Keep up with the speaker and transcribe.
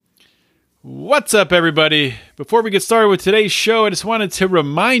What's up, everybody? Before we get started with today's show, I just wanted to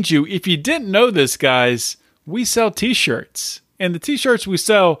remind you, if you didn't know this, guys, we sell t-shirts. And the t-shirts we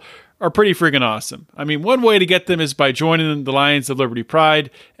sell are pretty freaking awesome. I mean, one way to get them is by joining the Lions of Liberty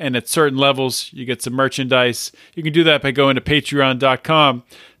Pride, and at certain levels, you get some merchandise. You can do that by going to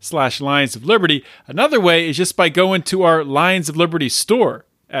patreon.com/Lions of Liberty. Another way is just by going to our Lions of Liberty store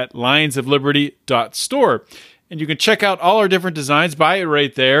at lionsofliberty.store. And you can check out all our different designs, buy it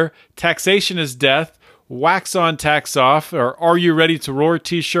right there. Taxation is Death, Wax On, Tax Off, or Are You Ready to Roar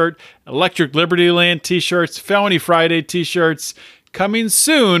t-shirt, Electric Liberty Land t-shirts, Felony Friday t-shirts, coming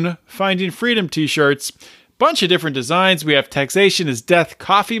soon, Finding Freedom t-shirts, bunch of different designs. We have Taxation is Death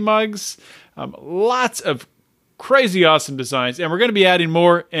coffee mugs, lots of crazy awesome designs, and we're going to be adding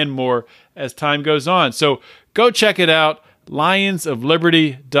more and more as time goes on. So go check it out,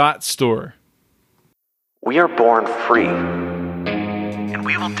 lionsofliberty.store. We are born free, and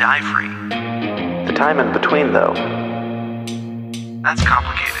we will die free. The time in between, though, that's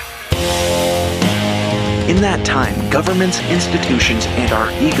complicated. In that time, governments, institutions, and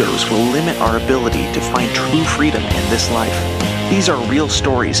our egos will limit our ability to find true freedom in this life. These are real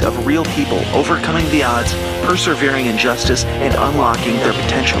stories of real people overcoming the odds, persevering in justice, and unlocking their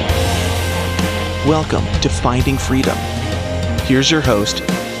potential. Welcome to Finding Freedom. Here's your host,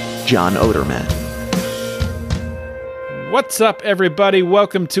 John Odermatt. What's up, everybody?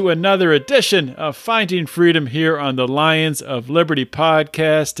 Welcome to another edition of Finding Freedom here on the Lions of Liberty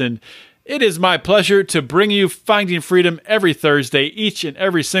podcast. And it is my pleasure to bring you Finding Freedom every Thursday, each and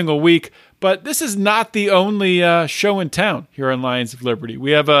every single week. But this is not the only show in town here on Lions of Liberty.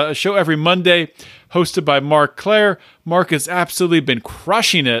 We have a show every Monday hosted by Mark Clare. Mark has absolutely been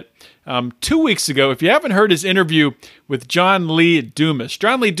crushing it. 2 weeks ago, if you haven't heard his interview with John Lee Dumas,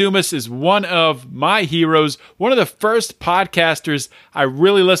 John Lee Dumas is one of my heroes, one of the first podcasters I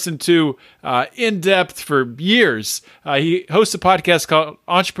really listened to in depth for years. He hosts a podcast called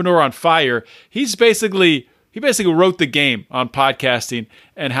Entrepreneur on Fire. He basically wrote the game on podcasting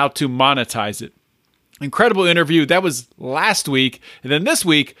and how to monetize it. Incredible interview. That was last week. And then this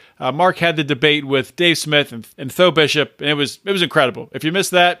week, Mark had the debate with Dave Smith and Tho Bishop, and it was incredible. If you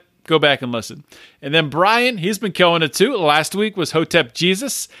missed that, go back and listen. And then Brian, he's been killing it too. Last week was Hotep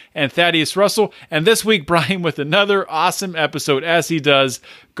Jesus and Thaddeus Russell. And this week, Brian with another awesome episode, as he does,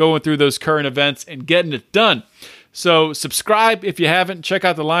 going through those current events and getting it done. So subscribe if you haven't. Check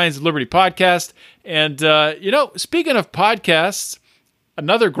out the Lions of Liberty podcast. And, speaking of podcasts,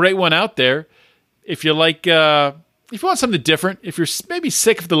 another great one out there. If you like, if you want something different, if you're maybe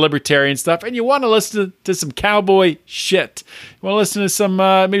sick of the libertarian stuff and you want to listen to some cowboy shit, you want to listen to some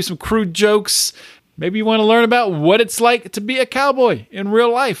maybe some crude jokes, maybe you want to learn about what it's like to be a cowboy in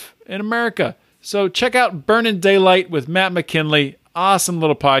real life in America. So check out Burning Daylight with Matt McKinley. Awesome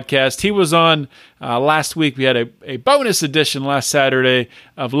little podcast. He was on last week. We had a bonus edition last Saturday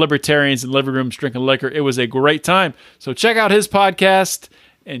of Libertarians in Living Rooms Drinking Liquor. It was a great time. So check out his podcast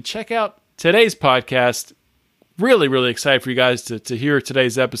and check out today's podcast. Really, really excited for you guys to hear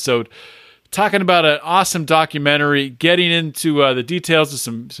today's episode. Talking about an awesome documentary, getting into the details of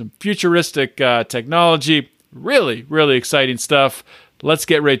some futuristic technology. Really, really exciting stuff. Let's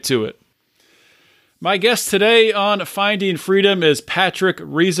get right to it. My guest today on Finding Freedom is Patrick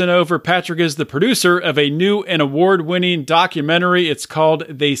Reasonover. Patrick is the producer of a new and award-winning documentary. It's called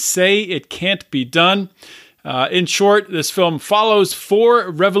They Say It Can't Be Done. In short, this film follows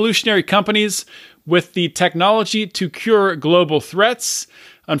 4 revolutionary companies with the technology to cure global threats.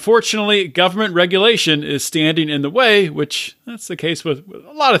 Unfortunately, government regulation is standing in the way, which that's the case with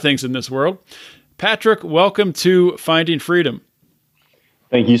a lot of things in this world. Patrick, welcome to Finding Freedom.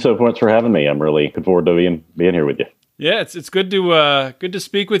 Thank you so much for having me. I'm really looking forward to being here with you. Yeah, it's good to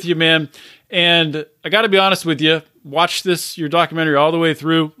speak with you, man. And I got to be honest with you. Watched your documentary all the way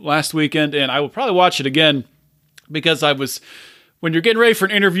through last weekend, and I will probably watch it again because when you're getting ready for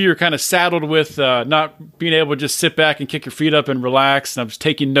an interview, you're kind of saddled with not being able to just sit back and kick your feet up and relax. And I was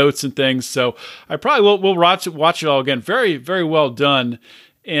taking notes and things. So I probably will watch it all again. Very, very well done.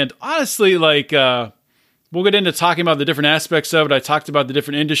 And honestly, we'll get into talking about the different aspects of it. I talked about the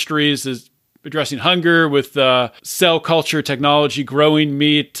different industries as addressing hunger with cell culture technology, growing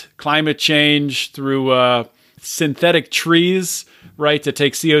meat, climate change through synthetic trees, right, to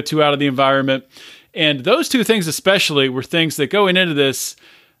take CO2 out of the environment. And those two things especially were things that going into this,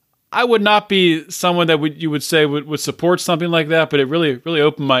 I would not be someone that you would say would support something like that, but it really, really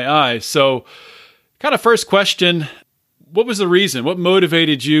opened my eyes. So kind of first question, what was the reason? What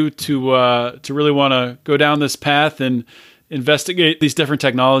motivated you to really want to go down this path and investigate these different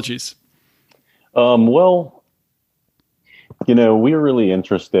technologies? Well, we were really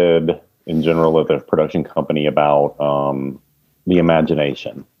interested in general at the production company about the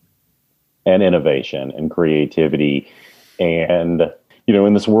imagination and innovation and creativity. And,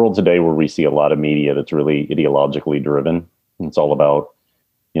 in this world today where we see a lot of media that's really ideologically driven, it's all about,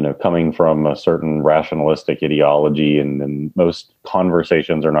 coming from a certain rationalistic ideology. And most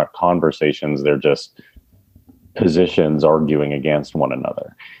conversations are not conversations. They're just positions arguing against one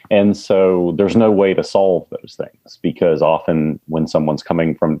another. And so there's no way to solve those things, because often when someone's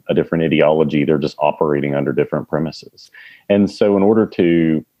coming from a different ideology, they're just operating under different premises. And so in order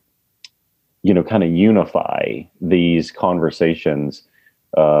to, kind of unify these conversations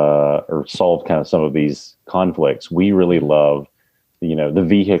or solve kind of some of these conflicts, we really love, the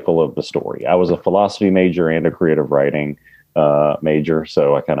vehicle of the story. I was a philosophy major and a creative writing major,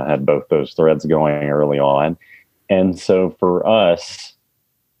 so I kind of had both those threads going early on. And so for us,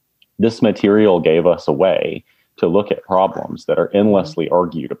 this material gave us a way to look at problems that are endlessly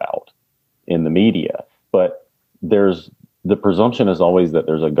argued about in the media. But the presumption is always that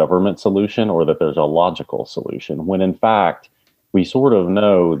there's a government solution or that there's a logical solution, when in fact, we sort of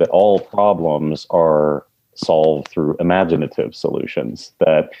know that all problems are solved through imaginative solutions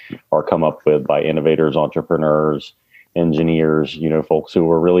that are come up with by innovators, entrepreneurs, engineers, folks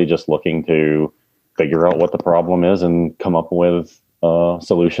who are really just looking to figure out what the problem is and come up with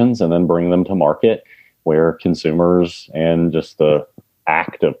solutions and then bring them to market, where consumers and just the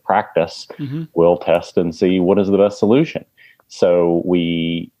act of practice will test and see what is the best solution. So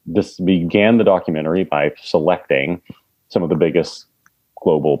we just began the documentary by selecting some of the biggest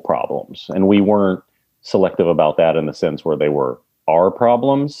global problems. And we weren't selective about that in the sense where they were our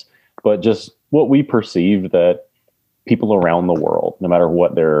problems, but just what we perceived that people around the world, no matter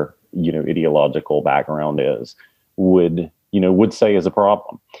what their ideological background is, would say is a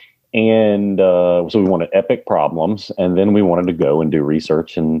problem. And so we wanted epic problems, and then we wanted to go and do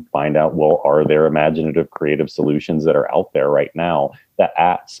research and find out, well, are there imaginative, creative solutions that are out there right now that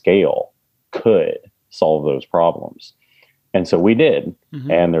at scale could solve those problems? And so we did.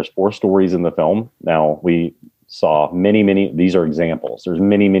 And there's 4 stories in the film. Now, we saw many, these are examples. There's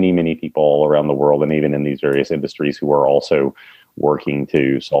many people all around the world, and even in these various industries, who are also working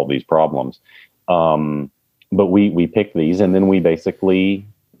to solve these problems. But we picked these, and then we basically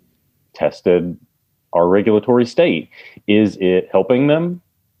tested our regulatory state. Is it helping them?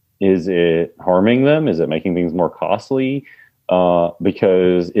 Is it harming them? Is it making things more costly?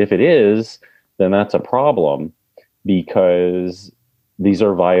 Because if it is, then that's a problem, because these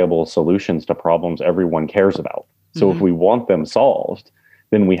are viable solutions to problems everyone cares about. So if we want them solved,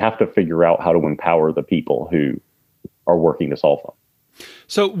 then we have to figure out how to empower the people who are working to solve them.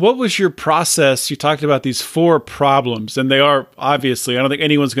 So what was your process? You talked about these 4 problems, and they are obviously, I don't think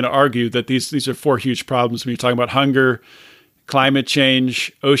anyone's going to argue that these are 4 huge problems when you're talking about hunger, climate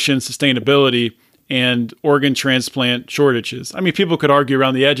change, ocean sustainability, and organ transplant shortages. I mean, people could argue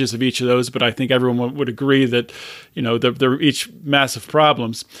around the edges of each of those, but I think everyone would agree that, they're each massive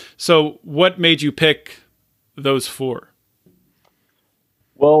problems. So what made you pick those 4?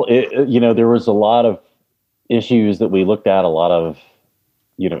 Well, there was a lot of issues that we looked at, a lot of,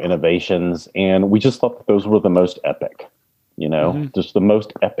 innovations, and we just thought that those were the most epic, just the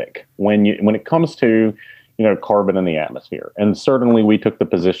most epic when it comes to, carbon in the atmosphere. And certainly we took the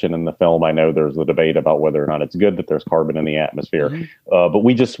position in the film. I know there's a debate about whether or not it's good that there's carbon in the atmosphere. But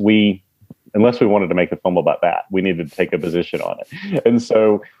unless we wanted to make a film about that, we needed to take a position on it. And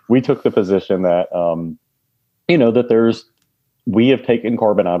so we took the position that, that we have taken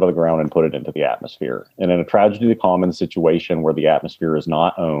carbon out of the ground and put it into the atmosphere. And in a tragedy common situation where the atmosphere is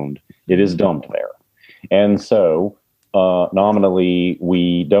not owned, it is dumped there. And so nominally,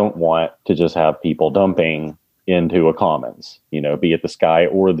 we don't want to just have people dumping into a commons, be it the sky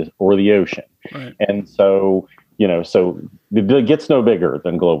or the ocean. Right. And so, so it gets no bigger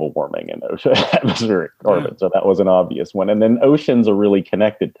than global warming and atmospheric carbon. Yeah. So that was an obvious one. And then oceans are really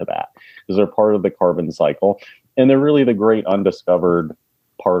connected to that because they're part of the carbon cycle. And they're really the great undiscovered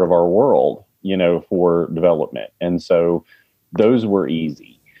part of our world, for development. And so those were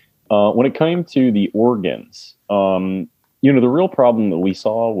easy. When it came to the organs, the real problem that we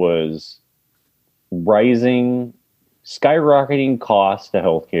saw was skyrocketing costs to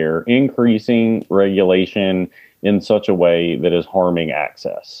healthcare, increasing regulation in such a way that is harming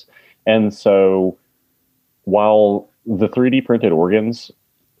access. And so while the 3D printed organs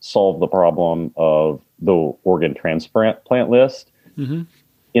solve the problem of the organ transplant list, in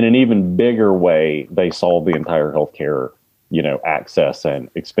an even bigger way, they solve the entire healthcare access and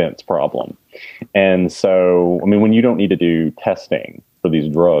expense problem. And so, when you don't need to do testing for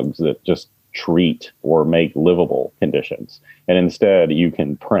these drugs that just treat or make livable conditions, and instead you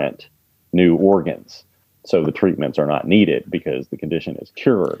can print new organs. So the treatments are not needed because the condition is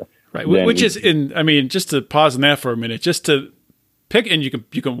cured. Right. Which is just to pause on that for a minute, just to pick, and you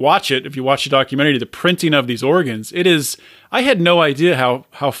can watch it if you watch the documentary, the printing of these organs. It is, I had no idea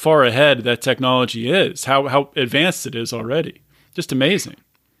how far ahead that technology is, how advanced it is already. Just amazing.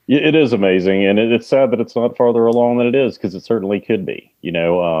 It is amazing, and it's sad that it's not farther along than it is, because it certainly could be.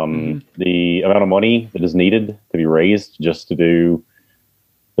 The amount of money that is needed to be raised just to do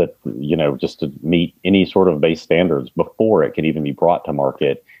that, just to meet any sort of base standards before it can even be brought to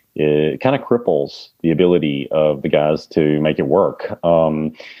market, it kind of cripples the ability of the guys to make it work.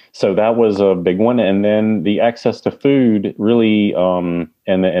 So that was a big one. And then the access to food really, and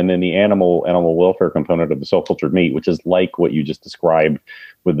then the animal welfare component of the cell cultured meat, which is like what you just described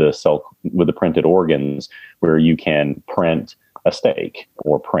with the printed organs, where you can print a steak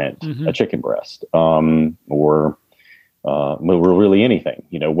or print a chicken breast, or really anything,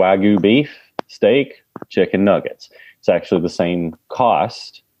 Wagyu beef, steak, chicken nuggets. It's actually the same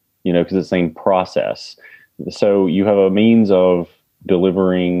cost, because it's the same process. So you have a means of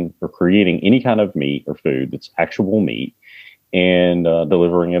delivering or creating any kind of meat or food that's actual meat, and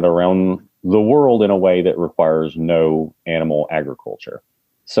delivering it around the world in a way that requires no animal agriculture.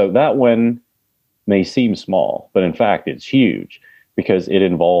 So that one may seem small, but in fact it's huge, because it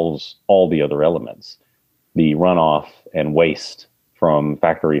involves all the other elements. The runoff and waste from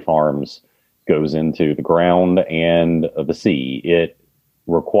factory farms goes into the ground and the sea. It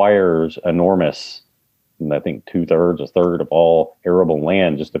requires enormous, I think a third of all arable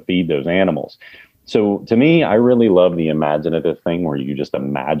land just to feed those animals. So to me, I really love the imaginative thing where you just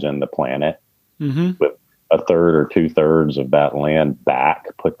imagine the planet with a third or 2/3 of that land back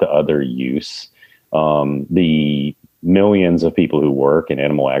put to other use. The millions of people who work in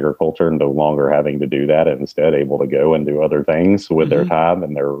animal agriculture no longer having to do that, and instead able to go and do other things with their time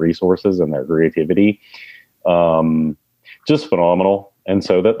and their resources and their creativity. Just phenomenal. And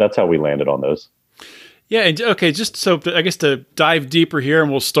so that's how we landed on those. Yeah. And okay. Just so I guess to dive deeper here,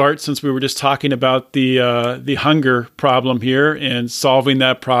 and we'll start, since we were just talking about the hunger problem here and solving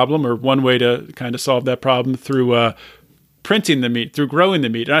that problem, or one way to kind of solve that problem through printing the meat, through growing the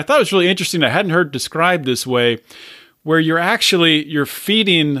meat. And I thought it was really interesting. I hadn't heard described this way, where you're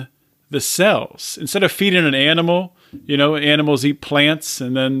feeding the cells instead of feeding an animal. Animals eat plants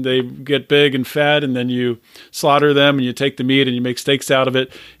and then they get big and fat, and then you slaughter them and you take the meat and you make steaks out of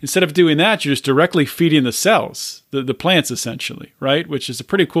it. Instead of doing that, you're just directly feeding the cells, the plants essentially, right? Which is a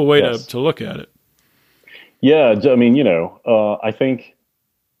pretty cool way to look at it. Yeah. I mean, I think,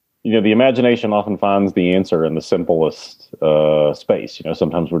 the imagination often finds the answer in the simplest space.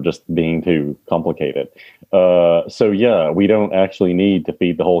 Sometimes we're just being too complicated. We don't actually need to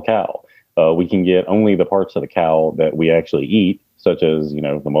feed the whole cow. We can get only the parts of the cow that we actually eat, such as,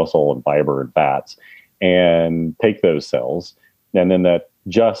 the muscle and fiber and fats, and take those cells. And then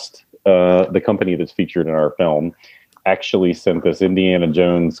the company that's featured in our film actually sent this Indiana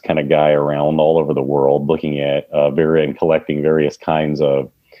Jones kind of guy around all over the world looking at and collecting various kinds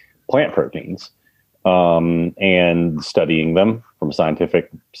of plant proteins, and studying them from a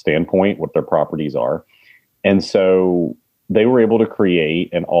scientific standpoint, what their properties are. And so they were able to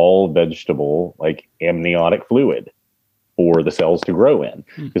create an all vegetable, like amniotic fluid for the cells to grow in.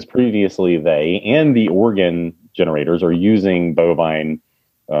 Because previously they and the organ generators are using bovine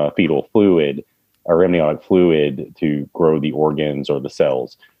fetal fluid or amniotic fluid to grow the organs or the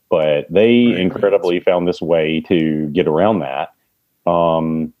cells. But they incredibly found this way to get around that.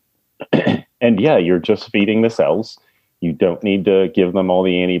 And you're just feeding the cells. You don't need to give them all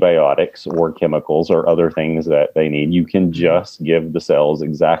the antibiotics or chemicals or other things that they need. You can just give the cells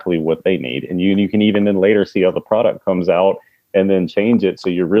exactly what they need. And you can even then later see how the product comes out and then change it.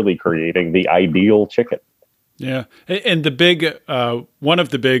 So you're really creating the ideal chicken. Yeah. And the big, one of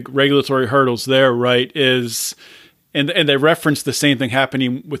the big regulatory hurdles there, right, is, and they reference the same thing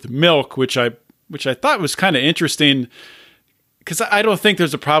happening with milk, which I thought was kind of interesting. Because I don't think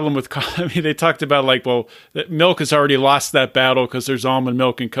there's a problem with, they talked about that milk has already lost that battle because there's almond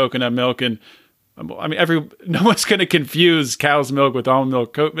milk and coconut milk. And no one's going to confuse cow's milk with almond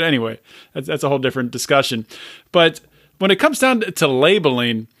milk. But anyway, that's a whole different discussion. But when it comes down to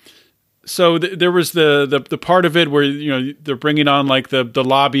labeling, so there was the part of it where, they're bringing on the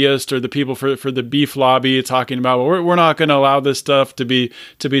lobbyist or the people for the beef lobby talking about, well, we're not going to allow this stuff to be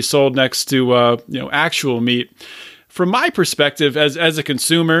sold next to, actual meat. From my perspective, as a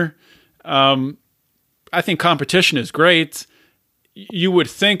consumer, I think competition is great. You would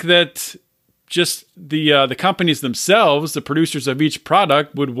think that just the companies themselves, the producers of each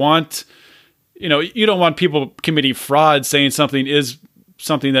product, would want, you don't want people committing fraud saying something is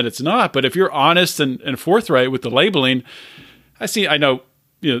something that it's not. But if you're honest and forthright with the labeling, I know,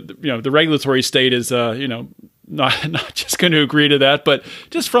 the regulatory state is, not just going to agree to that, but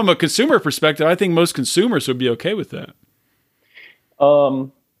just from a consumer perspective, I think most consumers would be okay with that.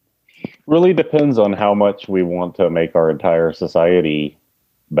 Really depends on how much we want to make our entire society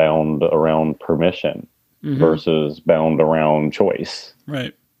bound around permission versus bound around choice.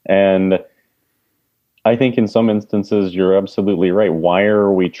 Right. And I think in some instances, you're absolutely right. Why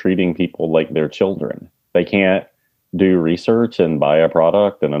are we treating people like they're children? They can't do research and buy a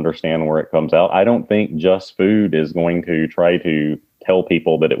product and understand where it comes out. I don't think Just Food is going to try to tell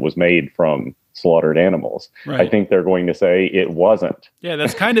people that it was made from slaughtered animals. Right. I think they're going to say it wasn't. Yeah,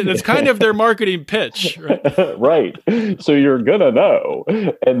 that's kind of their marketing pitch, right? Right. So you're gonna know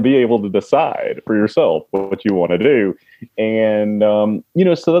and be able to decide for yourself what you want to do. And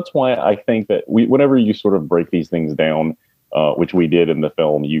so that's why I think that whenever you sort of break these things down, which we did in the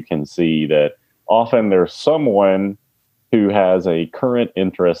film, you can see that often there's someone who has a current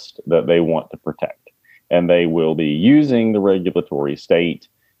interest that they want to protect, and they will be using the regulatory state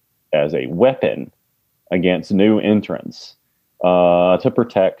as a weapon against new entrants to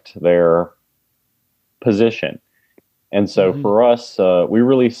protect their position. And so for us, we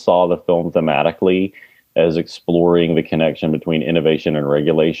really saw the film thematically as exploring the connection between innovation and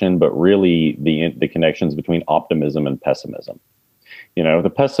regulation, but really the connections between optimism and pessimism.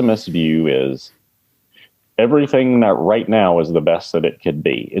 The pessimist view is everything that right now is the best that it could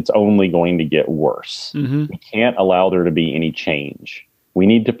be. It's only going to get worse. We can't allow there to be any change. We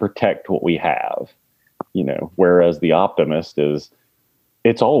need to protect what we have, whereas the optimist is,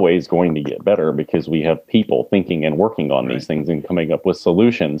 it's always going to get better because we have people thinking and working on these things and coming up with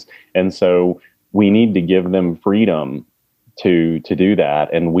solutions. And so we need to give them freedom to do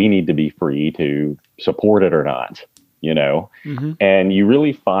that. And we need to be free to support it or not, and you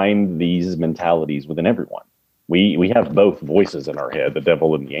really find these mentalities within everyone. We have both voices in our head, the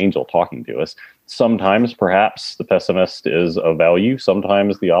devil and the angel talking to us. Sometimes perhaps the pessimist is of value.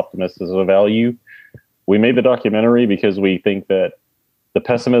 Sometimes the optimist is of value. We made the documentary because we think that the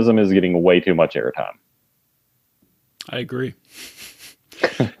pessimism is getting way too much airtime. I agree.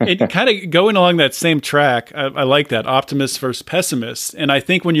 And kind of going along that same track, I like that, optimist versus pessimist. And I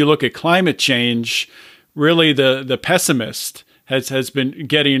think when you look at climate change, really the pessimist has been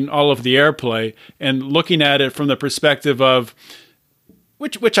getting all of the airplay, and looking at it from the perspective of,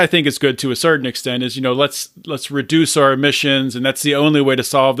 which I think is good to a certain extent, is, let's reduce our emissions, and that's the only way to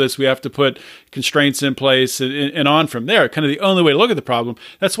solve this. We have to put constraints in place and on from there. Kind of the only way to look at the problem.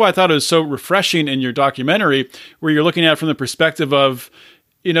 That's why I thought it was so refreshing in your documentary, where you're looking at it from the perspective of,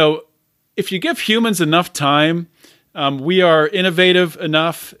 if you give humans enough time, we are innovative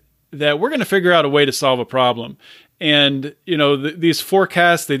enough that we're going to figure out a way to solve a problem. And, these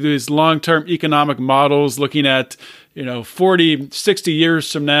forecasts, they do these long-term economic models looking at, 40, 60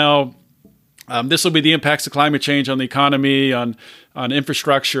 years from now, this will be the impacts of climate change on the economy, on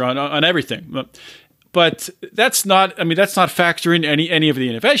infrastructure, on everything. But that's not factoring any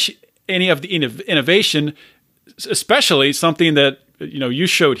of the innovation, especially something that, you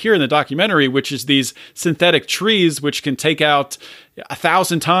showed here in the documentary, which is these synthetic trees, which can take out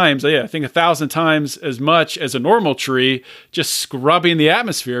 1,000 times, I think 1,000 times as much as a normal tree, just scrubbing the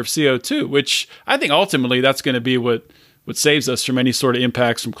atmosphere of CO2, which I think ultimately that's going to be what saves us from any sort of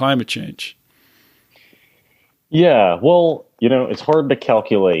impacts from climate change. Yeah, well, it's hard to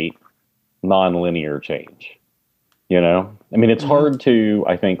calculate nonlinear change. It's hard to,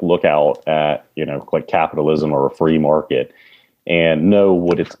 I think, look out at, like capitalism or a free market and know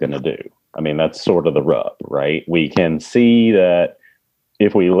what it's going to do. That's sort of the rub, right? We can see that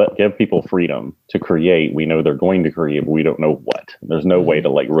if we give people freedom to create, we know they're going to create, but we don't know what. There's no way to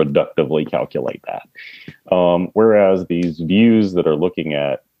reductively calculate that. Whereas these views that are looking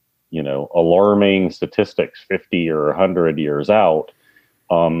at, alarming statistics 50 or 100 years out,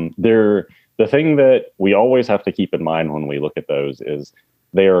 they're the thing that we always have to keep in mind when we look at those is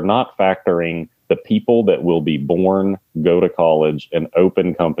they are not factoring the people that will be born, go to college, and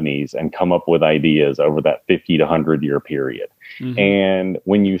open companies and come up with ideas over that 50 to 100 year period. And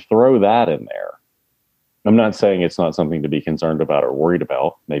when you throw that in there, I'm not saying it's not something to be concerned about or worried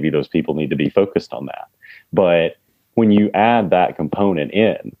about. Maybe those people need to be focused on that. But when you add that component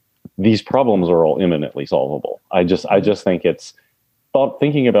in, these problems are all imminently solvable. I just think it's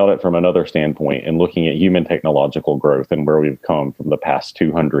thinking about it from another standpoint and looking at human technological growth and where we've come from the past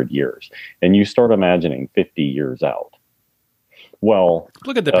 200 years. And you start imagining 50 years out. Well,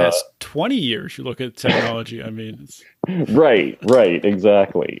 look at the past 20 years. You look at technology. I mean, it's... right,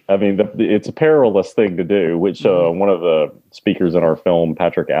 exactly. I mean, it's a perilous thing to do, which one of the speakers in our film,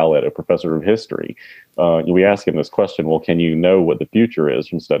 Patrick Allett, a professor of history, we ask him this question, well, can you know what the future is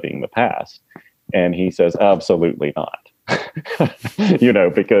from studying the past? And he says, absolutely not.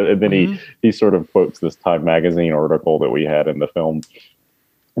 Because, and then he sort of quotes this Time magazine article that we had in the film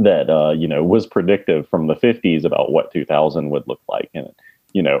that, was predictive from the 50s about what 2000 would look like. And,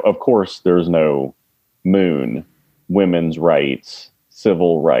 of course, there's no moon, women's rights,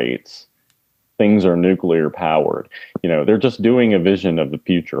 civil rights. Things are nuclear powered. They're just doing a vision of the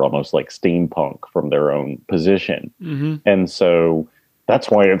future, almost like steampunk from their own position. Mm-hmm. And so that's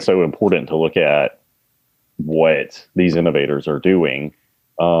why it's so important to look at what these innovators are doing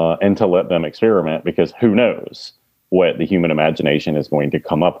and to let them experiment, because who knows what the human imagination is going to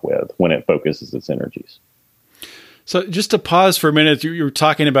come up with when it focuses its energies. So just to pause for a minute, you were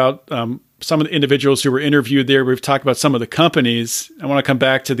talking about some of the individuals who were interviewed there. We've talked about some of the companies. I want to come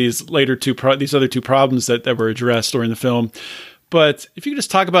back to these other two problems that were addressed during the film. But if you could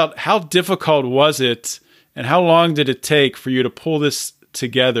just talk about how difficult was it and how long did it take for you to pull this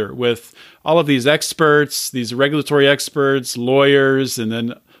together with all of these experts, these regulatory experts, lawyers, and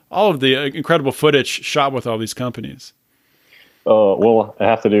then all of the incredible footage shot with all these companies? Well, I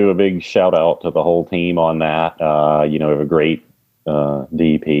have to do a big shout out to the whole team on that. We have a great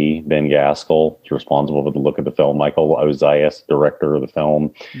DP, Ben Gaskell, who's responsible for the look of the film, Michael Ozias, director of the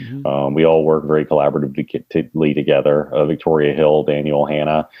film. Mm-hmm. We all work very collaboratively together. Victoria Hill, Daniel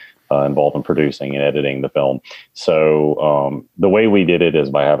Hanna, involved in producing and editing the film. So the way we did it is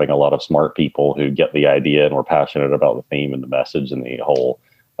by having a lot of smart people who get the idea and were passionate about the theme and the message and the whole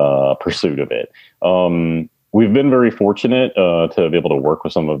pursuit of it. We've been very fortunate to be able to work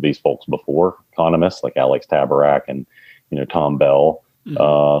with some of these folks before, economists like Alex Tabarak and Tom Bell.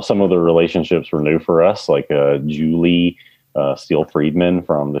 Mm-hmm. Some of the relationships were new for us, like Julie Steele Friedman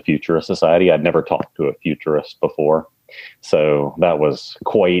from the Futurist Society. I'd never talked to a futurist before, so that was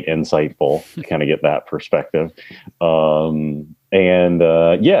quite insightful to kind of get that perspective. So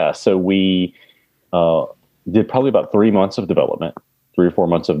we did probably about 3 months of development, 3 or 4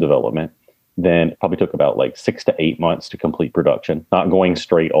 months of development. Then it probably took about like 6 to 8 months to complete production, not going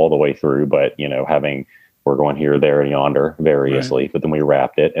straight all the way through, but, we're going here, there, and yonder variously, right. But then we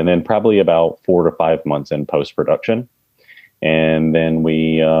wrapped it. And then probably about 4 to 5 months in post-production. And then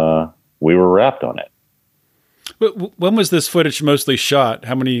we were wrapped on it. But when was this footage mostly shot?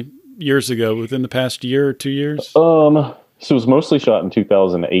 How many years ago? Within the past year or 2 years? So it was mostly shot in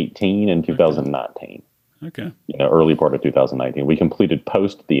 2018 and 2019. Okay. Early part of 2019. We completed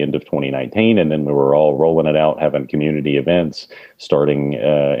post at the end of 2019, and then we were all rolling it out, having community events starting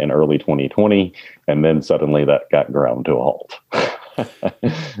in early 2020, and then suddenly that got ground to a halt,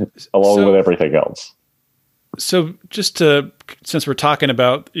 along with everything else. So just since we're talking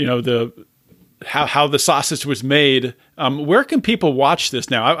about how the sausage was made, where can people watch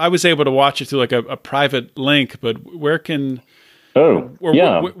this now? I was able to watch it through like a private link, but where can?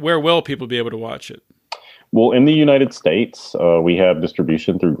 Where will people be able to watch it? Well, in the United States, we have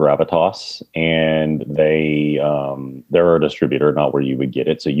distribution through Gravitas, and they're a distributor, not where you would get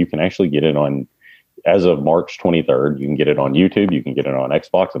it. So you can actually get it on, as of March 23rd, you can get it on YouTube, you can get it on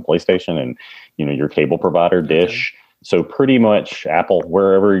Xbox and PlayStation, and your cable provider, Dish. Okay. So pretty much Apple,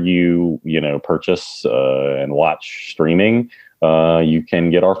 wherever you purchase and watch streaming, you can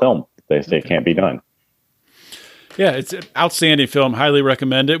get our film. They say it can't be done. Yeah, it's an outstanding film. Highly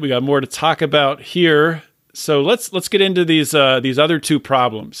recommend it. We got more to talk about here. So let's get into these other two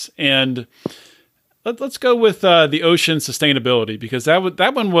problems, and let's go with the ocean sustainability, because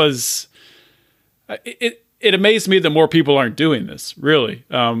that one was it amazed me that more people aren't doing this, really.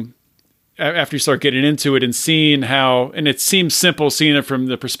 After you start getting into it and seeing how, and it seems simple seeing it from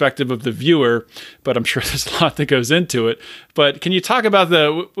the perspective of the viewer, but I'm sure there's a lot that goes into it. But can you talk about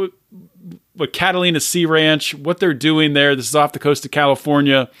what Catalina Sea Ranch, what they're doing there? This is off the coast of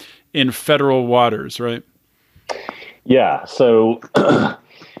California in federal waters, right? Yeah. So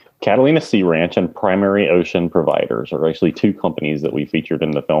Catalina Sea Ranch and Primary Ocean Providers are actually two companies that we featured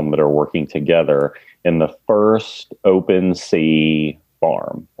in the film that are working together in the first open sea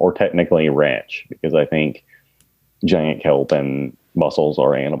farm, or technically ranch, because I think giant kelp and mussels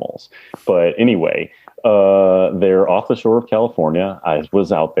are animals. But anyway, they're off the shore of California. I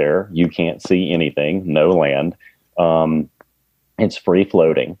was out there. You can't see anything, no land. It's free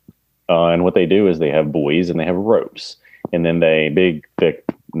floating. And what they do is they have buoys and they have ropes, and then big, thick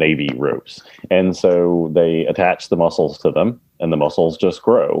Navy ropes. And so they attach the mussels to them, and the mussels just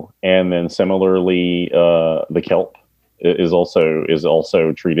grow. And then similarly, the kelp is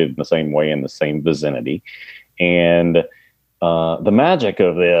also treated in the same way in the same vicinity. And the magic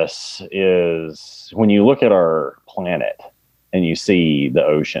of this is when you look at our planet and you see the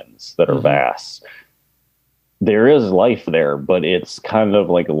oceans that are vast, there is life there, but it's kind of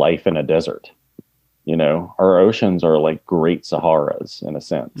like life in a desert. Our oceans are like great Saharas in a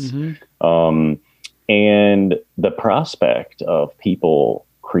sense. And the prospect of people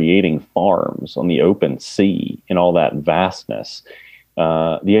creating farms on the open sea in all that vastness,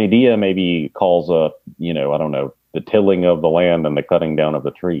 the idea maybe calls up, I don't know, the tilling of the land and the cutting down of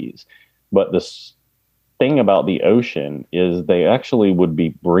the trees. But this thing about the ocean is they actually would be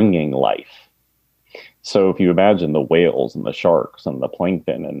bringing life. So if you imagine the whales and the sharks and the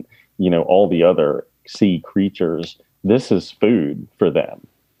plankton and, all the other sea creatures, this is food for them,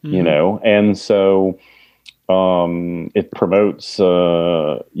 and so it promotes,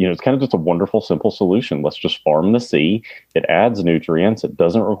 it's kind of just a wonderful, simple solution. Let's just farm the sea. It adds nutrients. It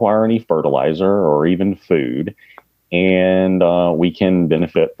doesn't require any fertilizer or even food. And we can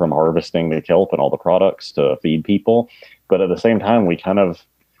benefit from harvesting the kelp and all the products to feed people. But at the same time, we kind of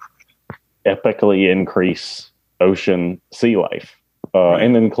epically increase ocean sea life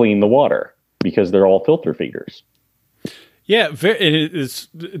and then clean the water because they're all filter feeders. Yeah, it's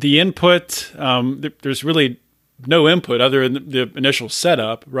the input. There's really no input other than the initial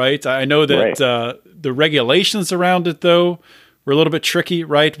setup, right? I know that the regulations around it, though, were a little bit tricky,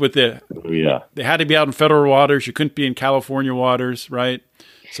 right? With they had to be out in federal waters. You couldn't be in California waters, right?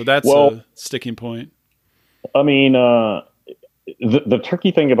 So that's a sticking point. I mean, the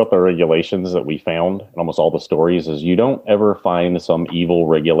tricky thing about the regulations that we found in almost all the stories is you don't ever find some evil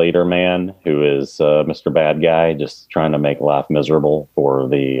regulator man who is Mr. Bad Guy just trying to make life miserable for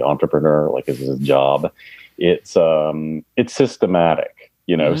the entrepreneur, like it's his job. It's systematic,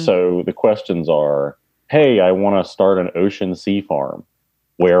 So the questions are, hey, I want to start an ocean sea farm.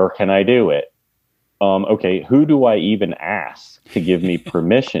 Where can I do it? Okay, who do I even ask to give me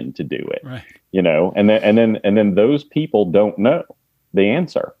permission to do it? Right. And then those people don't know the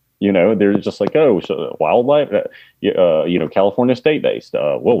answer. They're just like, oh, so wildlife, California state based.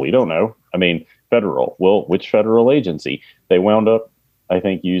 Well, we don't know. I mean, federal. Well, which federal agency? They wound up, I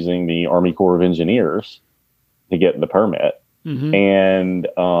think, using the Army Corps of Engineers to get the permit. And,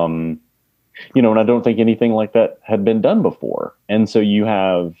 and I don't think anything like that had been done before. And so you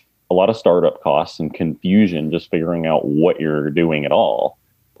have a lot of startup costs and confusion just figuring out what you're doing at all.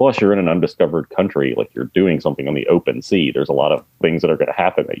 Plus, you're in an undiscovered country, like you're doing something on the open sea. There's a lot of things that are going to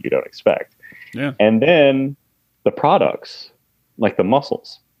happen that you don't expect. Yeah. And then the products, like the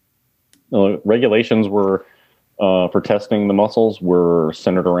mussels. Regulations were for testing the mussels were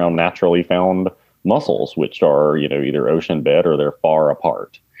centered around naturally found mussels, which are, either ocean bed or they're far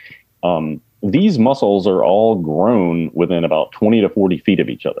apart. These mussels are all grown within about 20 to 40 feet of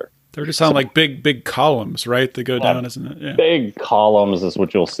each other. They're just on like big columns, right? That go down, isn't it? Yeah. Big columns is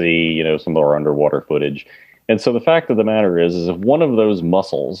what you'll see, some of our underwater footage. And so the fact of the matter is if one of those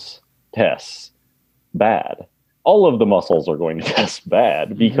mussels tests bad, all of the mussels are going to test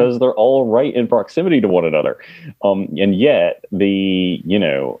bad because they're all right in proximity to one another. And yet the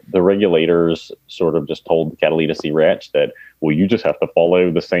regulators sort of just told the Catalina Sea Ranch that, well, you just have to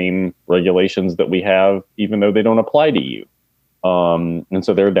follow the same regulations that we have, even though they don't apply to you. And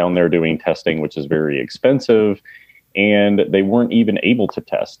so they're down there doing testing, which is very expensive. And they weren't even able to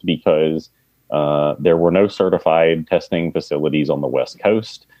test because there were no certified testing facilities on the West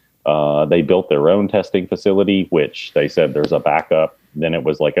Coast. They built their own testing facility, which they said there's a backup. Then it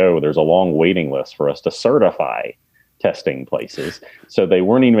was like, oh, there's a long waiting list for us to certify testing places. So they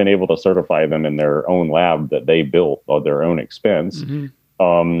weren't even able to certify them in their own lab that they built at their own expense.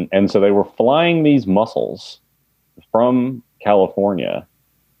 And so they were flying these mussels from California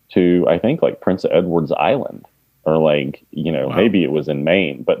to, I think, like Prince Edward's Island or like, wow. Maybe it was in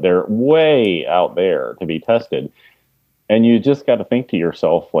Maine, but they're way out there to be tested. And you just got to think to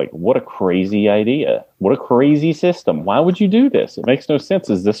yourself, like, what a crazy idea. What a crazy system. Why would you do this? It makes no sense.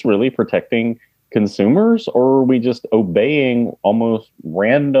 Is this really protecting consumers, or are we just obeying almost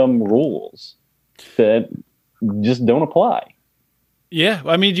random rules that just don't apply? Yeah.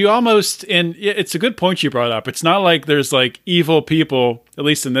 I mean, and it's a good point you brought up. It's not like there's like evil people, at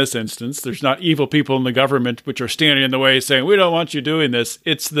least in this instance, there's not evil people in the government which are standing in the way saying, we don't want you doing this.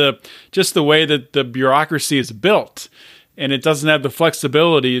 It's just the way that the bureaucracy is built. And it doesn't have the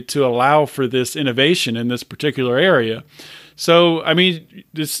flexibility to allow for this innovation in this particular area. So, I mean,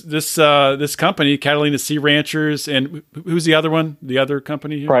 this company, Catalina Sea Ranchers, and who's the other one? The other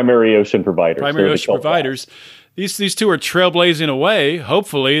company here? Primary Ocean Providers. Primary Ocean Providers. These two are trailblazing away.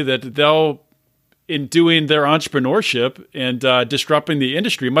 Hopefully that they'll in doing their entrepreneurship and disrupting the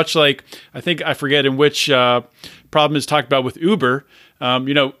industry, much like I forget in which problem is talked about with Uber.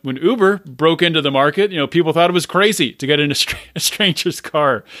 When Uber broke into the market, people thought it was crazy to get in a stranger's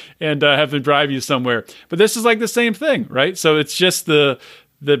car and have them drive you somewhere. But this is like the same thing, right? So it's just a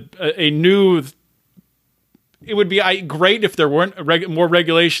new. It would be great if there weren't more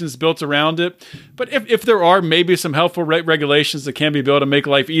regulations built around it. But if there are maybe some helpful regulations that can be built to make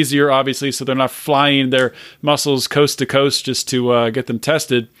life easier, obviously, so they're not flying their muscles coast to coast just to get them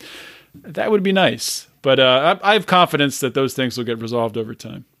tested, that would be nice. But I have confidence that those things will get resolved over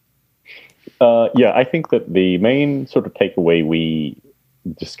time. I think that the main sort of takeaway we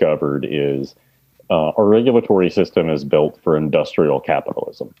discovered is our regulatory system is built for industrial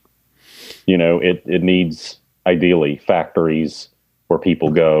capitalism. It needs, ideally, factories where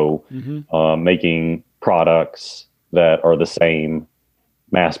people go, making products that are the same,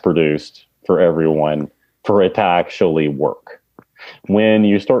 mass-produced for everyone, for it to actually work. When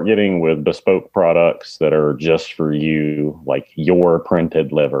you start getting with bespoke products that are just for you, like your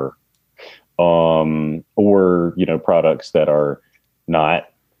printed liver, or products that are not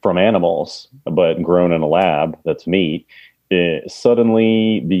from animals but grown in a lab, that's meat,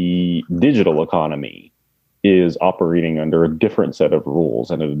 suddenly the digital economy is operating under a different set of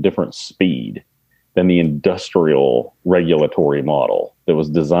rules and at a different speed than the industrial regulatory model that was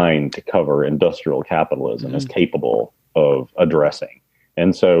designed to cover industrial capitalism is capable of addressing.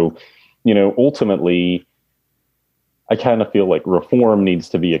 And so, ultimately, I kind of feel like reform needs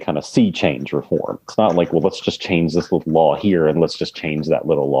to be a kind of sea change reform. It's not like, well, let's just change this little law here and let's just change that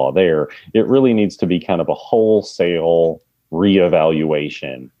little law there. It really needs to be kind of a wholesale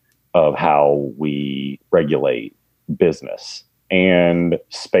reevaluation of how we regulate business. And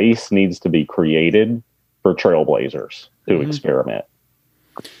space needs to be created for trailblazers to experiment.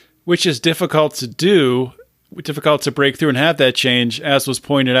 Which is difficult to do, difficult to break through and have that change, as was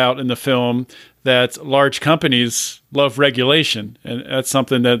pointed out in the film, that large companies love regulation. And that's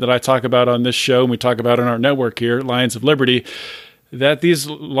something that I talk about on this show, and we talk about on our network here, Lions of Liberty, that these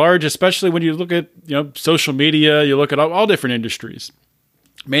large, especially when you look at social media, you look at all different industries,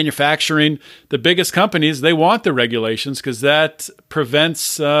 manufacturing, the biggest companies, they want the regulations because that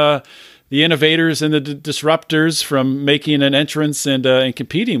prevents the innovators and the disruptors from making an entrance and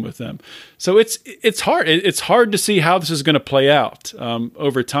competing with them. So it's hard. It's hard to see how this is going to play out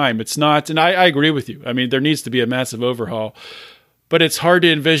over time. It's not, and I agree with you. I mean, there needs to be a massive overhaul, but it's hard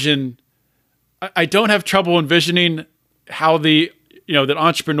to envision. I don't have trouble envisioning how that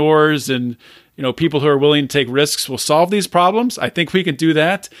entrepreneurs and people who are willing to take risks will solve these problems. I think we can do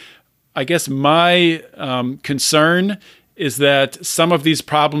that. I guess my concern is that some of these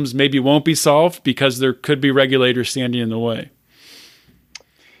problems maybe won't be solved because there could be regulators standing in the way.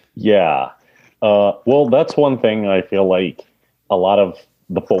 Yeah. Well, that's one thing I feel like a lot of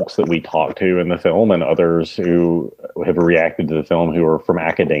the folks that we talk to in the film and others who have reacted to the film who are from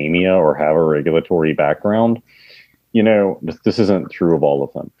academia or have a regulatory background, this isn't true of all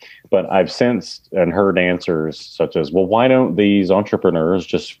of them, but I've sensed and heard answers such as, well, why don't these entrepreneurs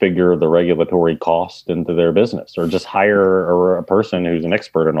just figure the regulatory cost into their business or just hire a person who's an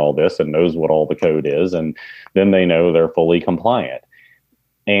expert in all this and knows what all the code is. And then they know they're fully compliant.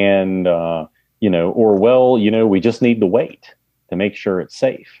 And, we just need to wait to make sure it's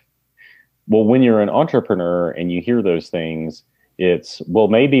safe. Well, when you're an entrepreneur and you hear those things, it's, well,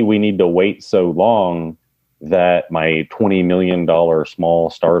 maybe we need to wait so long that my $20 million small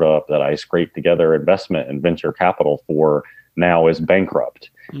startup that I scraped together investment and venture capital for now is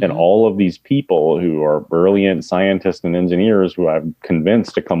bankrupt. And all of these people who are brilliant scientists and engineers who I've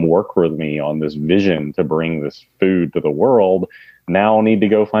convinced to come work with me on this vision to bring this food to the world now need to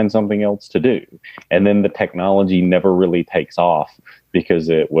go find something else to do. And then the technology never really takes off because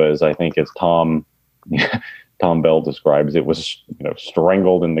it was, I think as Tom Bell describes, it was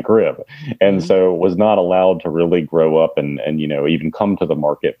strangled in the crib, and so was not allowed to really grow up and even come to the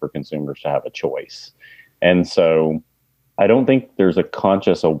market for consumers to have a choice. And so I don't think there's a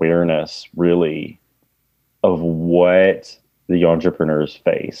conscious awareness really of what the entrepreneurs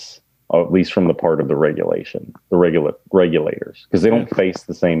face, at least from the part of the regulation, the regulators, because they don't face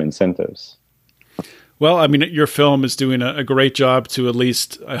the same incentives. Well, I mean, your film is doing a great job to at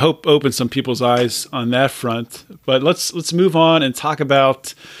least, I hope, open some people's eyes on that front. But let's move on and talk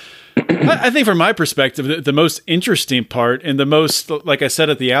about, I think from my perspective, the most interesting part and the most, like I said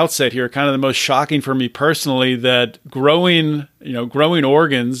at the outset here, kind of the most shocking for me personally, that growing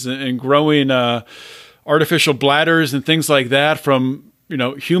organs and growing artificial bladders and things like that from,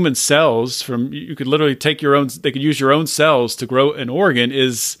 human cells, you could literally take they could use your own cells to grow an organ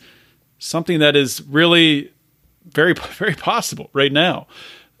is something that is really very, very possible right now.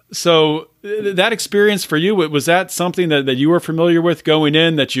 So that experience for you, was that something that you were familiar with going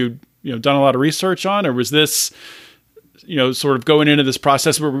in, that you done a lot of research on, or was this, sort of going into this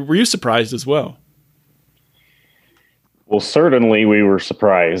process, were you surprised as well? Well, certainly we were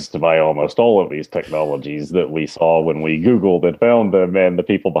surprised by almost all of these technologies that we saw when we Googled and found them and the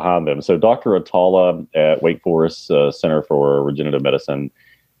people behind them. So Dr. Atala at Wake Forest Center for Regenerative Medicine,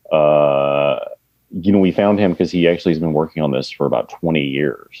 we found him because he actually has been working on this for about 20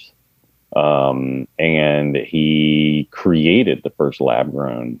 years. And he created the first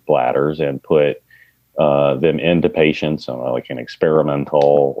lab-grown bladders and put them into patients on like an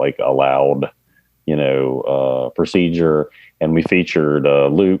experimental, like allowed procedure. And we featured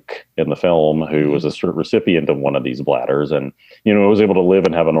Luke in the film, who was a sort of recipient of one of these bladders, and was able to live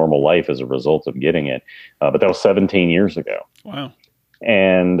and have a normal life as a result of getting it. But that was 17 years ago. Wow.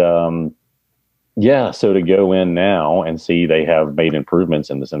 And so to go in now and see they have made improvements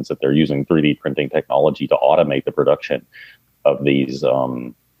in the sense that they're using 3D printing technology to automate the production of these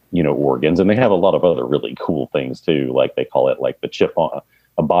organs, and they have a lot of other really cool things too, like they call it like the chip on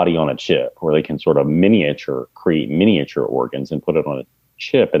a body on a chip, where they can sort of create miniature organs and put it on a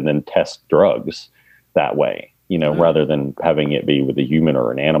chip and then test drugs that way, rather than having it be with a human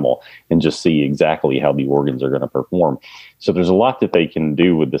or an animal, and just see exactly how the organs are going to perform. So there's a lot that they can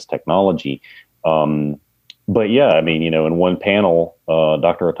do with this technology. But yeah, I mean, in one panel,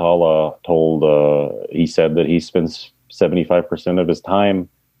 Dr. Atala he said that he spends 75% of his time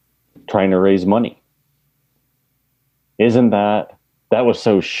trying to raise money. That was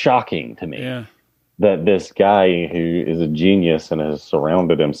so shocking to me. Yeah. That this guy who is a genius and has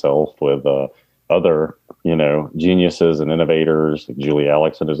surrounded himself with other, geniuses and innovators, like Julie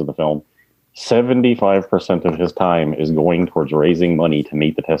Alexson is in the film, 75% of his time is going towards raising money to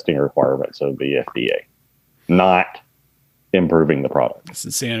meet the testing requirements of the FDA, not improving the product. It's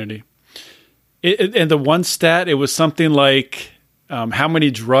insanity. And the one stat, it was something like, how many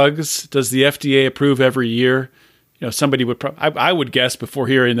drugs does the FDA approve every year? Somebody would I would guess before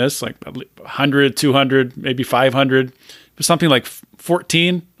hearing this, like 100, 200, maybe 500, but something like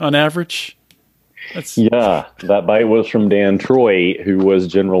 14 on average. That bite was from Dan Troy, who was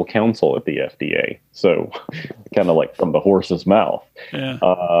general counsel at the FDA. So kind of like from the horse's mouth. Yeah.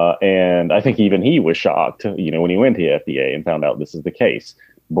 And I think even he was shocked, when he went to the FDA and found out this is the case.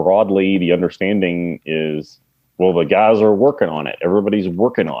 Broadly, the understanding is, well, the guys are working on it. Everybody's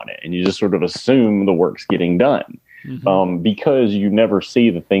working on it. And you just sort of assume the work's getting done. Mm-hmm. Because you never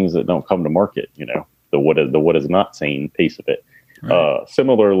see the things that don't come to market, the what is not seen piece of it. Right.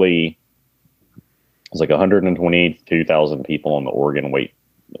 Similarly, it's like 122,000 people on the Oregon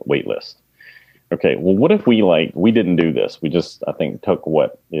wait list. Okay, well, what if we didn't do this? We just, I think, took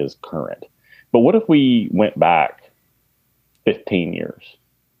what is current. But what if we went back 15 years?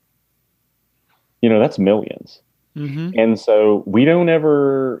 That's millions. Mm-hmm. And so we don't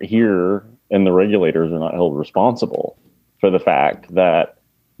ever hear, and the regulators are not held responsible for the fact that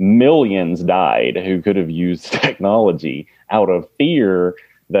millions died who could have used technology out of fear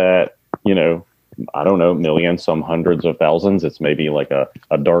that, I don't know, millions, some hundreds of thousands. It's maybe like a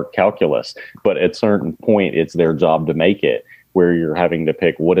dark calculus, but at a certain point, it's their job to make it where you're having to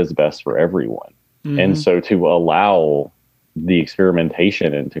pick what is best for everyone. Mm-hmm. And so to allow the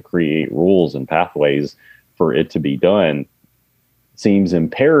experimentation and to create rules and pathways for it to be done seems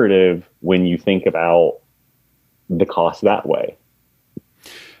imperative when you think about the cost that way.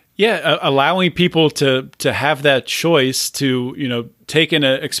 Yeah, allowing people to have that choice to, take in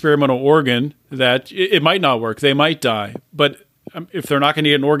an experimental organ that it might not work. They might die. But if they're not going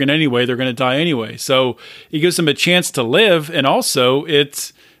to get an organ anyway, they're going to die anyway. So it gives them a chance to live. And also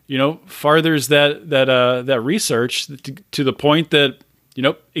it, farthers that research to the point that,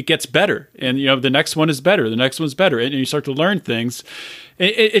 it gets better. And, the next one is better. The next one's better. And you start to learn things.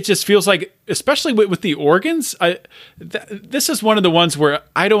 It just feels like, especially with the organs, this is one of the ones where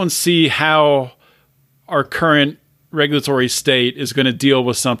I don't see how our current regulatory state is going to deal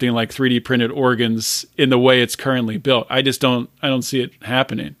with something like 3D printed organs in the way it's currently built. I don't see it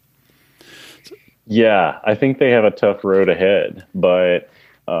happening. Yeah, I think they have a tough road ahead. But,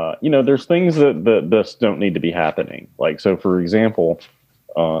 there's things that just don't need to be happening. Like, so for example,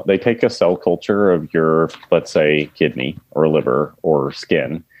 they take a cell culture of your, let's say, kidney or liver or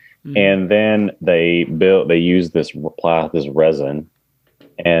skin, and then they use this resin,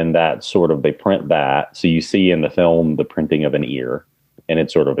 and that sort of, they print that. So you see in the film the printing of an ear, and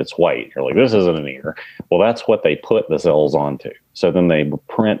it's white. You're like, this isn't an ear. Well, that's what they put the cells onto. So then they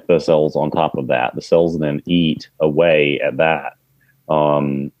print the cells on top of that. The cells then eat away at that.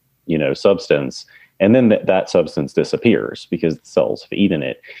 substance. And then that substance disappears because the cells feed in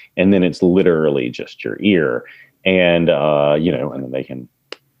it. And then it's literally just your ear. And, and then they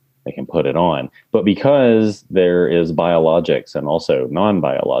can put it on. But because there is biologics and also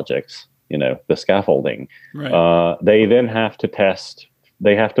non-biologics, the scaffolding, right. They then have to test,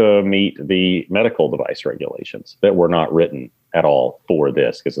 they have to meet the medical device regulations that were not written at all for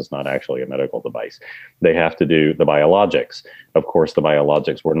this, because it's not actually a medical device. They have to do the biologics. Of course, the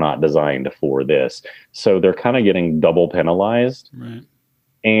biologics were not designed for this. So they're kind of getting double penalized. Right.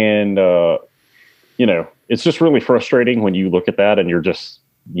 And, it's just really frustrating when you look at that and you're just,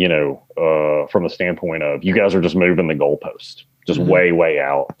 from the standpoint of, you guys are just moving the goalpost, just way, way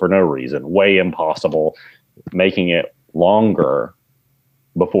out for no reason, way impossible, making it longer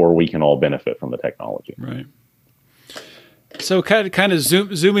before we can all benefit from the technology. Right. So kind of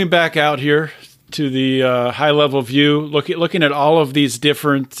zooming back out here to the high level view, looking at all of these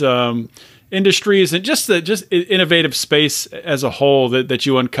different industries and just innovative space as a whole that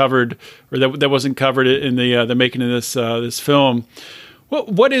you uncovered, or that wasn't covered in the making of this film.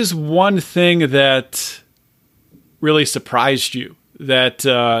 What is one thing that really surprised you that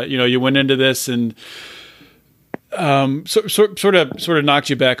you went into this and sort of knocked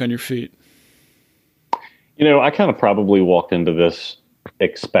you back on your feet? I kind of probably walked into this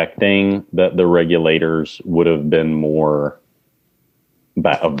expecting that the regulators would have been more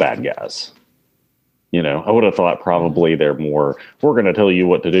of bad guys. I would have thought probably they're more, we're going to tell you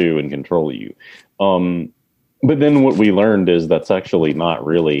what to do and control you. But then what we learned is that's actually not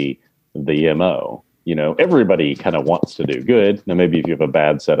really the MO. Everybody kind of wants to do good. Now, maybe if you have a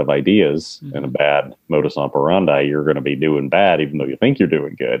bad set of ideas and a bad modus operandi, you're going to be doing bad, even though you think you're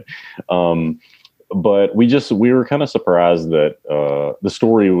doing good. But we were kind of surprised that the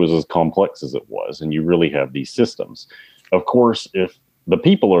story was as complex as it was, and you really have these systems. Of course, if the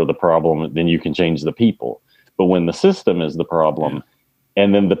people are the problem, then you can change the people. But when the system is the problem,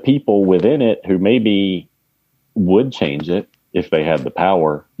 and then the people within it who maybe would change it if they had the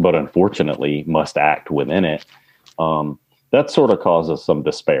power, but unfortunately must act within it, that sort of causes some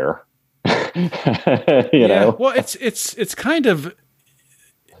despair. you know? Well, it's kind of,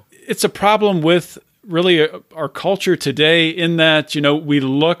 it's a problem with really our culture today, in that,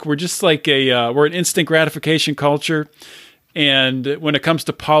 we're just like we're an instant gratification culture. And when it comes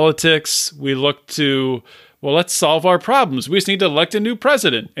to politics, we look to, well, let's solve our problems. We just need to elect a new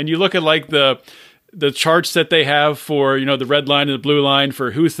president. And you look at like the charts that they have for, the red line and the blue line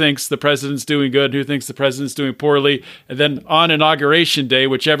for who thinks the president's doing good, who thinks the president's doing poorly. And then on inauguration day,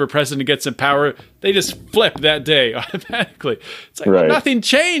 whichever president gets in power, they just flip that day automatically. It's like, well, nothing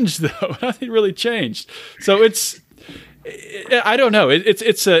changed though. Nothing really changed. So I don't know.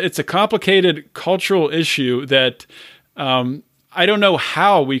 It's a complicated cultural issue that I don't know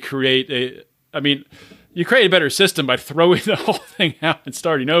how we create you create a better system by throwing the whole thing out and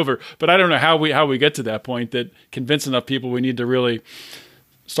starting over. But I don't know how we get to that point that convince enough people we need to really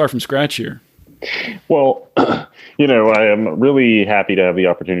start from scratch here. Well, I am really happy to have the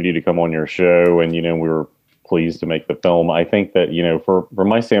opportunity to come on your show, and we were pleased to make the film. I think that from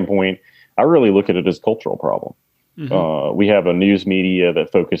my standpoint, I really look at it as a cultural problem. Mm-hmm. We have a news media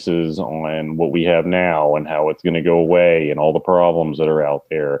that focuses on what we have now and how it's going to go away and all the problems that are out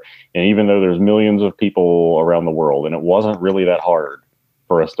there. And even though there's millions of people around the world, and it wasn't really that hard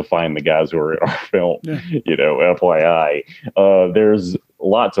for us to find the guys who are in our film, FYI, there's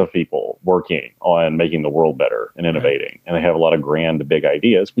lots of people working on making the world better and innovating. Right. And they have a lot of grand, big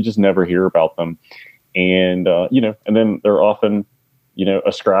ideas. We just never hear about them. And, and then they're often,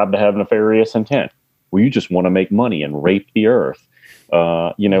 ascribed to have nefarious intent. Well, you just want to make money and rape the earth.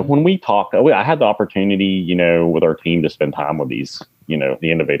 When we talk, I had the opportunity, with our team to spend time with these, the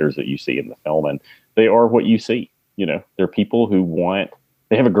innovators that you see in the film, and they are what you see. They're people who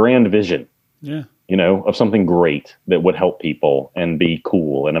they have a grand vision, of something great that would help people and be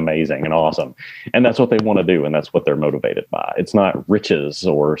cool and amazing and awesome. And that's what they want to do. And that's what they're motivated by. It's not riches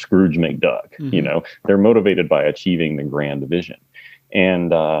or Scrooge McDuck, they're motivated by achieving the grand vision.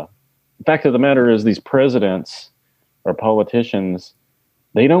 And, the fact of the matter is, these presidents or politicians,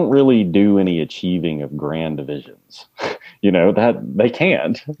 they don't really do any achieving of grand visions. That they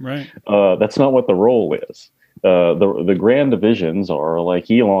can't. Right. That's not what the role is. The grand visions are like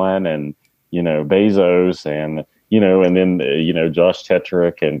Elon and Bezos and and then Josh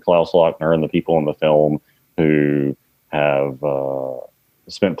Tetrick and Klaus Lochner and the people in the film who have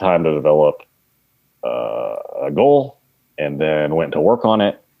spent time to develop a goal and then went to work on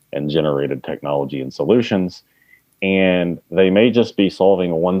it and generated technology and solutions. And they may just be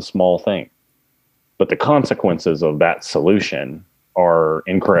solving one small thing, but the consequences of that solution are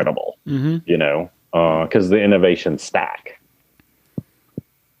incredible, because the innovations stack.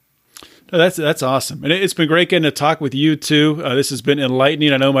 That's awesome. And it's been great getting to talk with you too. This has been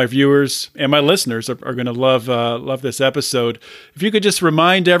enlightening. I know my viewers and my listeners are going to love this episode. If you could just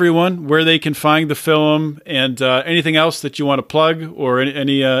remind everyone where they can find the film and anything else that you want to plug, or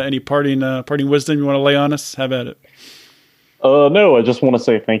any parting wisdom you want to lay on us, have at it. No, I just want to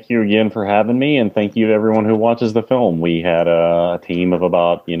say thank you again for having me, and thank you to everyone who watches the film. We had a team of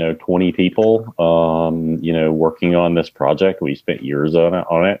about 20 people, working on this project. We spent years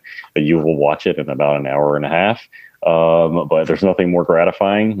on it, but you will watch it in about an hour and a half. But there's nothing more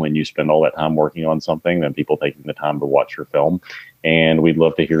gratifying when you spend all that time working on something than people taking the time to watch your film. And we'd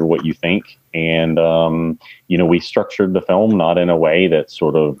love to hear what you think. And, we structured the film not in a way that's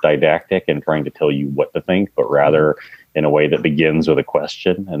sort of didactic and trying to tell you what to think, but rather in a way that begins with a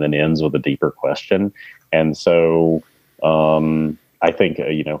question and then ends with a deeper question. And so I think,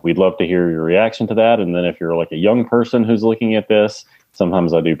 we'd love to hear your reaction to that. And then if you're like a young person who's looking at this,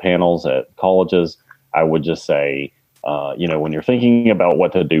 sometimes I do panels at colleges. I would just say, when you're thinking about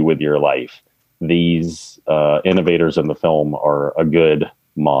what to do with your life, these innovators in the film are a good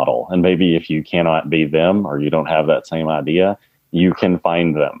model. And maybe if you cannot be them, or you don't have that same idea, you can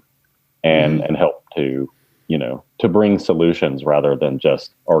find them and help to bring solutions rather than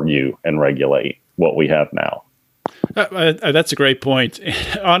just argue and regulate what we have now. That's a great point.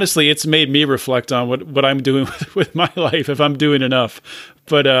 Honestly, it's made me reflect on what I'm doing with my life, if I'm doing enough.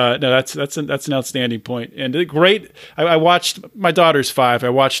 But no, that's an outstanding point. And great. I watched, my daughter's 5.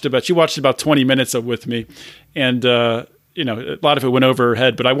 She watched about 20 minutes with me, and a lot of it went over her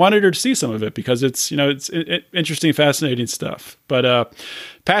head. But I wanted her to see some of it because it's interesting, fascinating stuff. But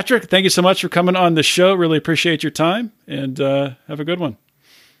Patrick, thank you so much for coming on the show. Really appreciate your time, and have a good one.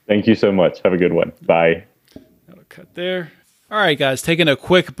 Thank you so much. Have a good one. Bye. Cut there. All right, guys, taking a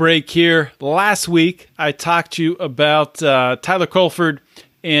quick break here. Last week, I talked to you about Tyler Colford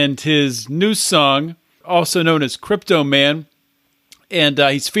and his new song, also known as Crypto Man. And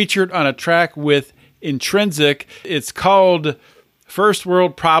he's featured on a track with Intrinsic. It's called First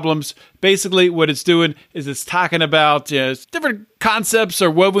World Problems. Basically, what it's doing is it's talking about different concepts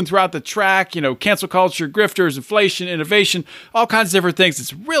are woven throughout the track, cancel culture, grifters, inflation, innovation, all kinds of different things.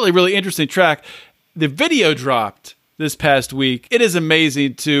 It's really, really interesting track. The video dropped this past week. It is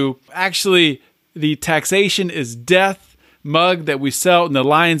amazing too. Actually, the Taxation is Death mug that we sell in the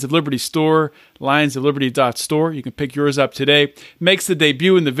Lions of Liberty store, lionsofliberty.store. You can pick yours up today. Makes the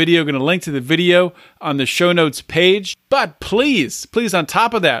debut in the video. Going to link to the video on the show notes page. But please, on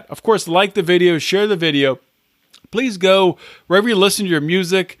top of that, of course, like the video, share the video. Please go wherever you listen to your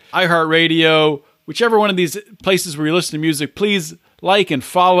music, iHeartRadio, whichever one of these places where you listen to music, please like and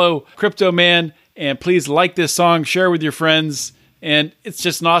follow Crypto Man. And please like this song, share with your friends. And it's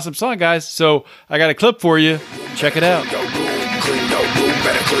just an awesome song, guys. So I got a clip for you. Check it out.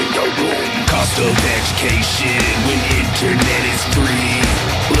 Cost of education when internet is free.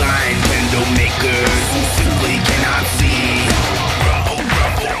 Blind window makers who simply cannot see. Rumble,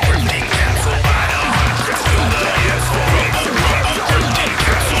 everything cancel by the hundred. Rumble, everything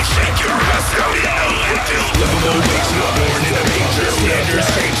cancel. Shake your ass out in the landfill. Livable wage, not born in a major. Standards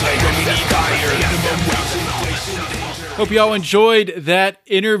change like when we need higher. Minimum wage, inflation. Hope you all enjoyed that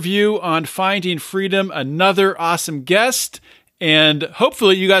interview on Finding Freedom. Another awesome guest. And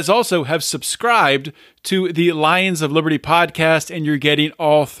hopefully you guys also have subscribed to the Lions of Liberty podcast, and you're getting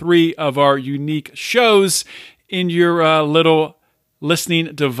all 3 of our unique shows in your little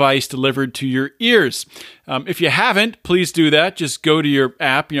listening device delivered to your ears. If you haven't, please do that. Just go to your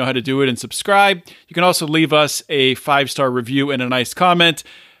app, you know how to do it, and subscribe. You can also leave us a 5-star review and a nice comment.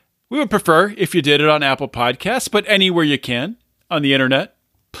 We would prefer if you did it on Apple Podcasts, but anywhere you can on the internet,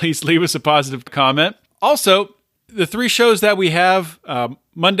 please leave us a positive comment. Also, the 3 shows that we have,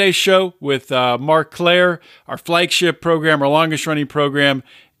 Monday's show with Mark Clare, our flagship program, our longest running program,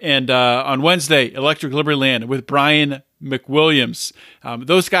 and on Wednesday, Electric Liberty Land with Brian McWilliams.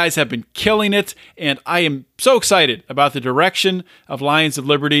 Those guys have been killing it, and I am so excited about the direction of Lions of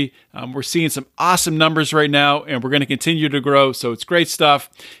Liberty. We're seeing some awesome numbers right now, and we're going to continue to grow, so it's great stuff.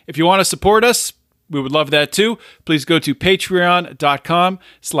 If you want to support us, we would love that too. Please go to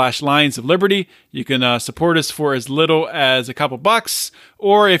patreon.com/Lions of Liberty. You can support us for as little as a couple bucks,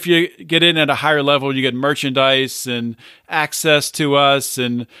 or if you get in at a higher level, you get merchandise and access to us,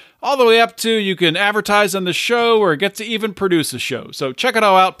 and all the way up to you can advertise on the show or get to even produce a show. So check it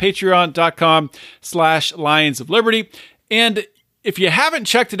all out, patreon.com/Lions of Liberty. And If you haven't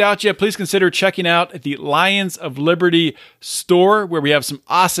checked it out yet, please consider checking out the Lions of Liberty store, where we have some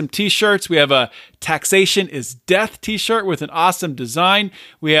awesome t-shirts. We have a Taxation is Death t-shirt with an awesome design.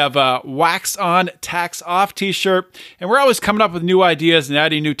 We have a Wax On, Tax Off t-shirt. And we're always coming up with new ideas and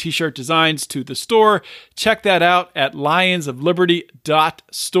adding new t-shirt designs to the store. Check that out at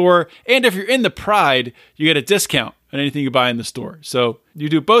lionsofliberty.store. And if you're in the Pride, you get a discount on anything you buy in the store. So you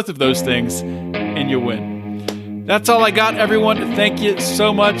do both of those things and you win. That's all I got, everyone. Thank you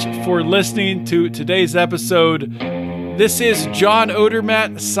so much for listening to today's episode. This is John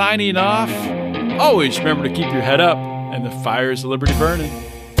Odermatt signing off. Always remember to keep your head up and the fires of liberty burning.